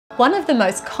One of the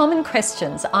most common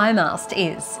questions I'm asked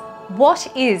is,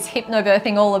 what is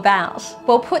hypnobirthing all about?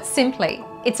 Well, put simply,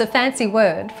 it's a fancy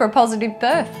word for a positive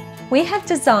birth. We have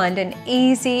designed an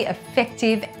easy,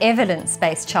 effective,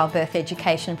 evidence-based childbirth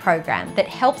education program that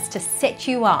helps to set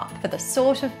you up for the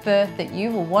sort of birth that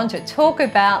you will want to talk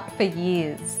about for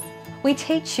years. We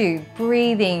teach you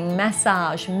breathing,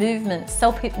 massage, movement,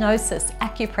 self-hypnosis,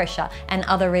 acupressure, and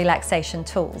other relaxation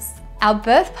tools. Our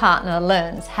birth partner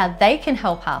learns how they can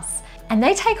help us, and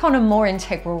they take on a more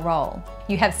integral role.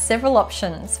 You have several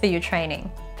options for your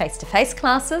training: face-to-face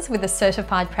classes with a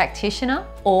certified practitioner,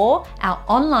 or our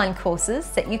online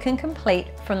courses that you can complete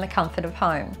from the comfort of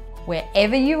home.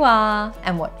 Wherever you are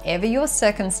and whatever your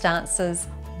circumstances,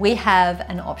 we have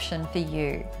an option for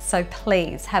you. So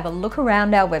please have a look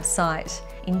around our website,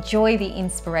 enjoy the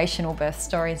inspirational birth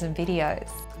stories and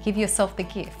videos. Give yourself the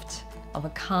gift of a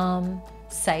calm,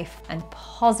 safe and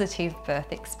positive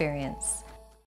birth experience.